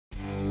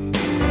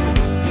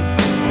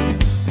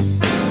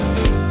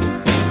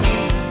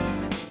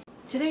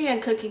Today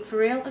on Cooking for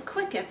Real, a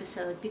quick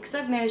episode because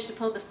I've managed to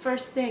pull the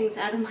first things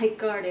out of my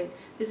garden,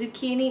 the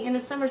zucchini and the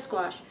summer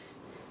squash.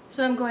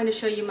 So I'm going to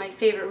show you my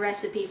favorite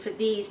recipe for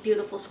these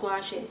beautiful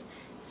squashes.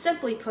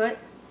 Simply put,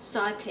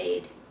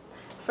 sauteed.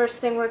 First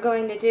thing we're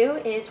going to do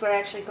is we're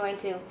actually going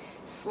to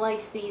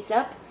slice these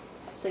up.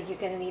 So you're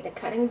going to need a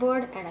cutting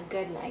board and a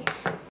good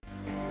knife.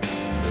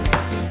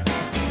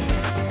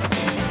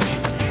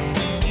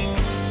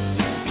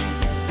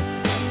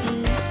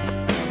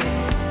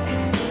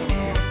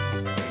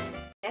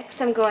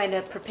 Next I'm going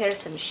to prepare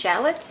some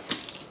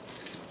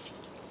shallots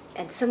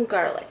and some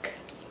garlic.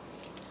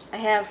 I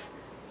have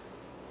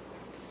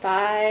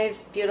 5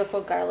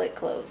 beautiful garlic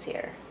cloves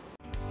here.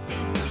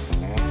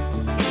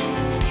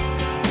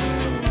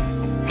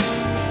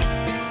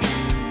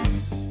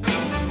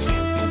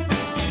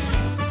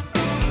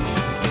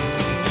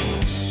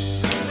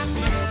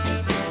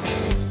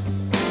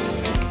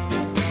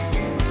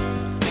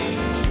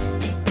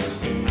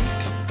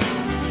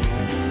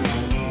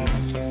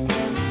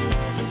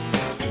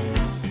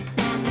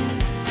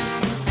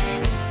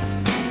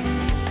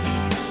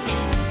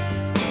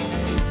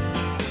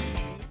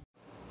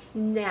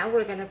 Now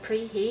we're going to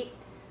preheat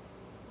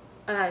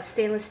a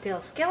stainless steel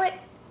skillet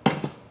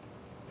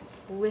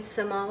with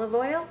some olive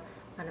oil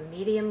on a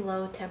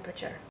medium-low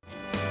temperature.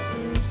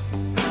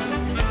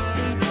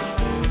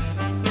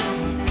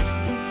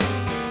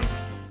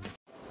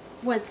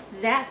 Once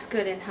that's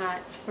good and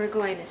hot, we're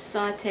going to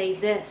saute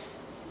this.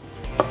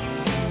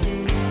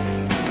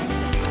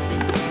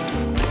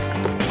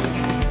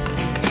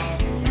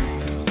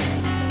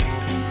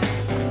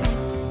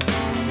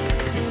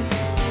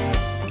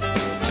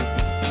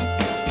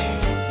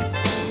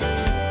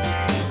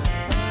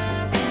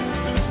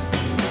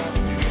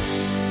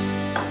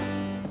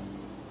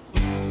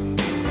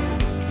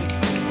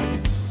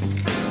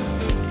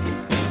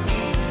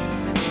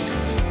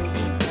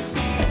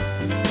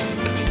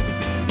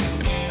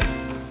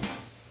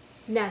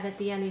 Now that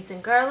the onions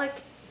and garlic,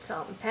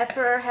 salt and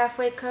pepper are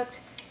halfway cooked,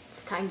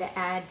 it's time to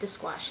add the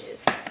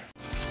squashes.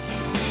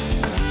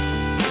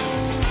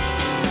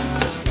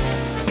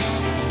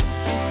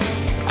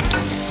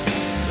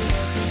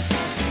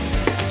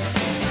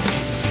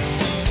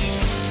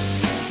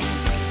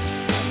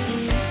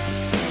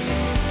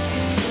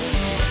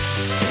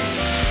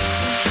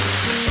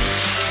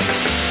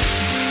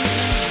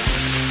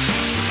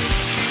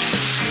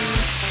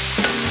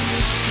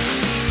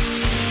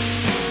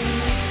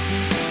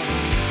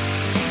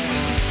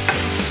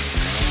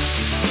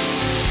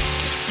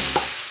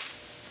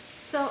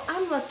 So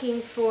I'm looking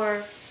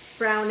for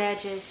brown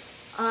edges.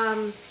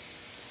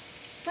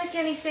 It's like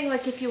anything,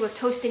 like if you were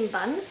toasting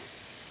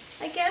buns,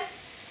 I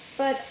guess.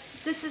 But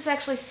this is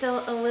actually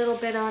still a little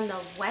bit on the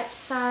wet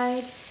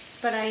side,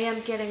 but I am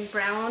getting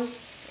brown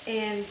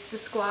and the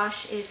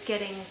squash is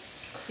getting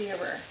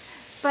clearer.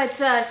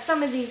 But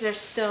some of these are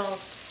still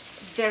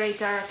very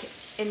dark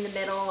in the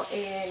middle,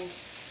 and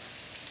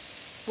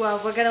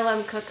well, we're gonna let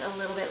them cook a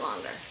little bit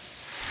longer.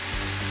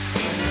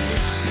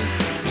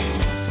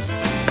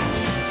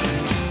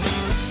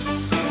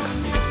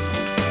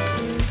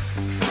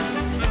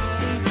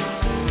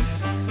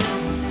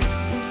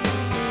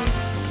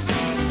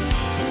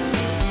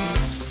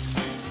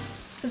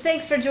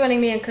 Thanks for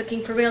joining me on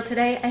Cooking for Real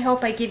today. I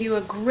hope I give you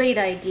a great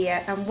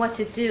idea on what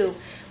to do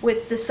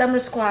with the summer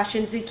squash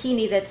and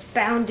zucchini that's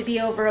bound to be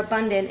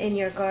overabundant in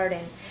your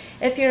garden.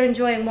 If you're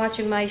enjoying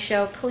watching my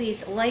show,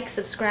 please like,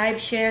 subscribe,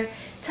 share,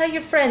 tell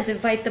your friends,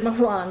 invite them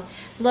along.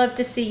 Love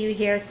to see you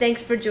here.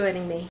 Thanks for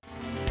joining me.